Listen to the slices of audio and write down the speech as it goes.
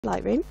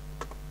Lightroom,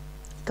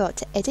 go up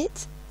to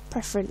Edit,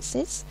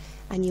 Preferences,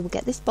 and you will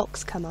get this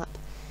box come up.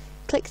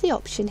 Click the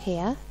option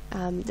here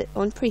on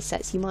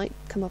Presets. You might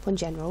come up on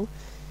General.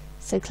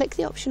 So click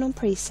the option on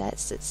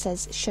Presets that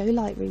says Show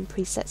Lightroom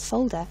Presets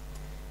folder.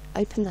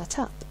 Open that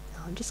up.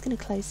 Now I'm just going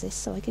to close this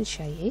so I can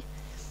show you.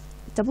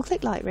 Double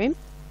click Lightroom,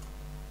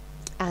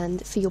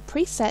 and for your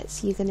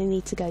presets you're going to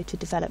need to go to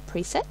Develop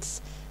Presets.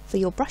 For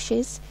your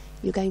brushes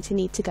you're going to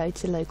need to go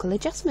to Local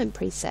Adjustment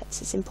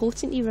Presets. It's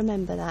important you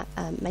remember that,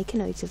 make a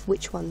note of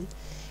which one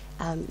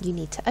you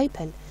need to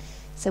open.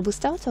 So we'll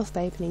start off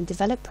by opening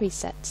Develop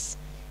Presets,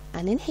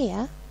 and in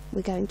here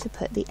we're going to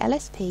put the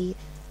LSP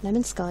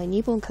Lemon Sky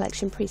Newborn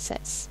Collection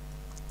presets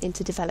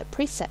into Develop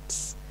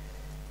Presets.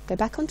 Go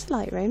back onto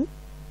Lightroom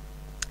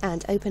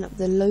and open up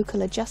the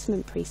Local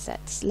Adjustment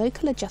Presets.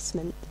 Local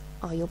Adjustment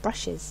are your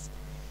brushes.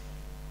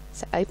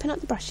 So open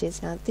up the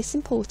brushes. Now this is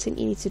important,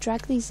 you need to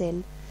drag these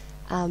in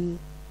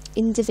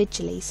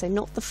individually, so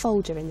not the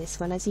folder in this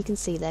one. As you can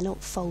see, they're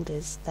not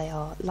folders, they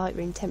are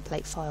Lightroom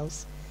template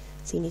files.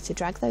 So you need to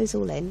drag those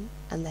all in,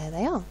 and there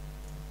they are.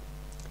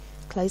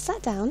 Close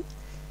that down,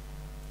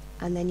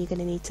 and then you're going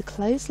to need to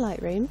close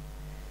Lightroom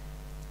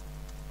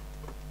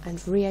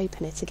and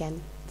reopen it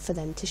again for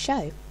them to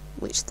show,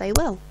 which they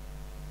will.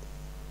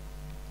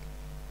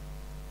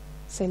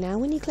 So now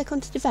when you click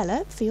onto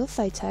Develop for your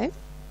photo,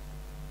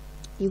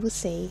 you will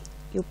see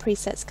your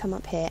presets come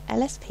up here,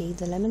 LSP,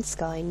 the Lemon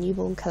Sky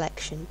Newborn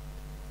Collection.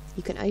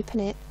 You can open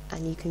it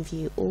and you can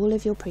view all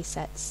of your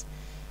presets.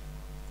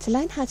 To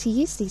learn how to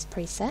use these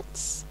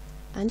presets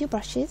and your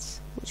brushes,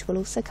 which will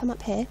also come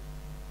up here,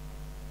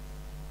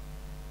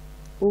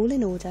 all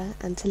in order,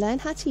 and to learn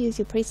how to use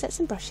your presets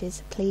and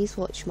brushes, please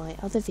watch my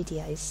other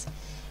videos.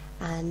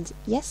 And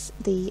yes,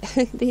 the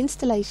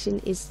installation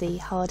is the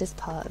hardest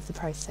part of the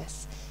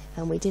process,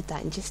 and we did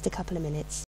that in just a couple of minutes.